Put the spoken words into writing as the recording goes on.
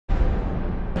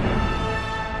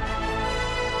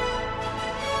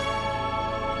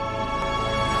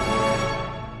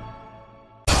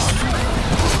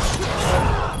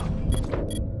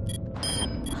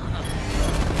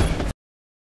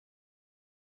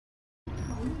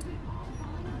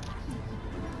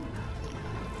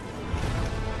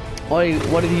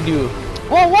What did he do?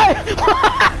 Whoa, what?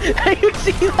 You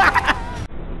see that?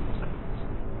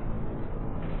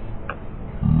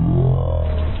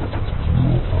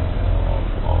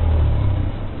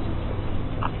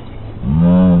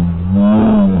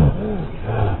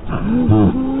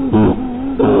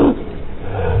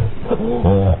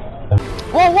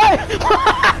 Whoa, what?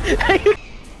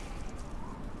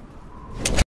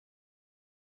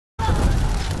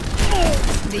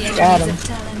 Got him.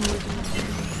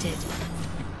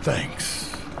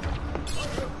 Thanks.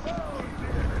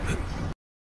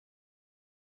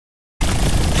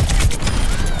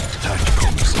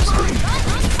 Tactical necessity.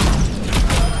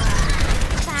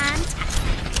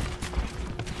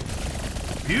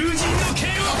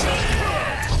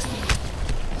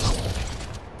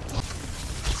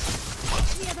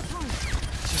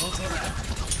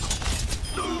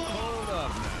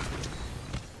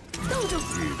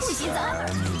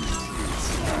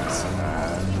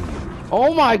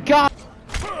 Oh my god!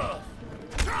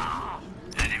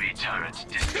 Enemy turret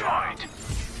destroyed.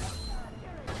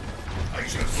 I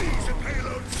shall seize the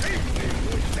payload safely.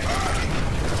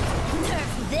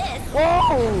 Nerf this.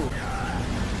 Whoa!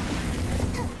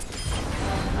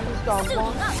 I just got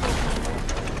one. I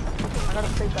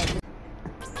gotta take that.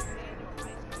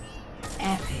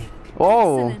 Epic.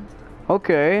 Whoa. Excellent.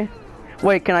 Okay.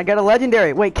 Wait, can I get a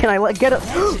legendary? Wait, can I get a?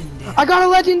 I got a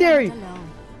legendary!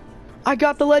 I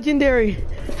got the legendary!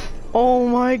 Oh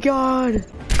my god!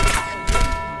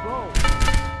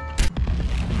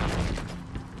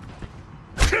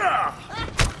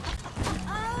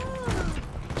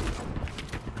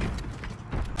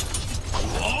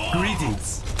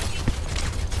 Greetings.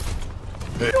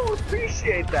 I don't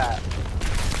appreciate that.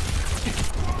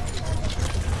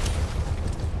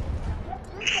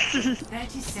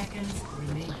 30 seconds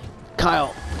remaining.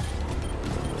 Kyle.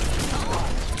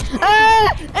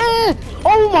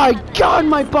 Oh my god,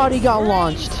 my body got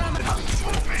launched. We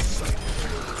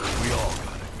all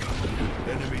got it covered.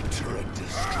 Enemy turret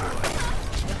destroyed.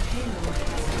 The payload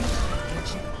has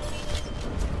reached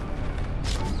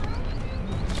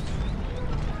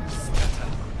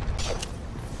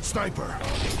the Sniper.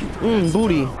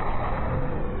 Booty.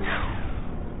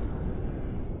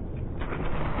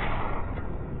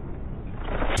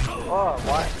 Oh,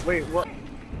 what? Wait, what?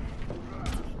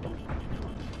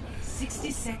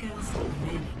 60 seconds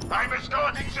remaining. I'm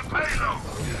escorting the payload.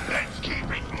 Let's keep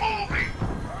it moving.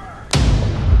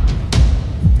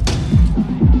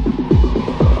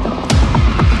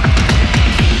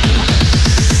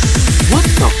 What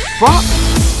the fuck?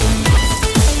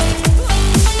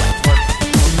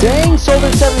 Dang,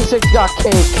 Soldier 76 got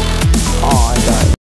cake. Oh, I died.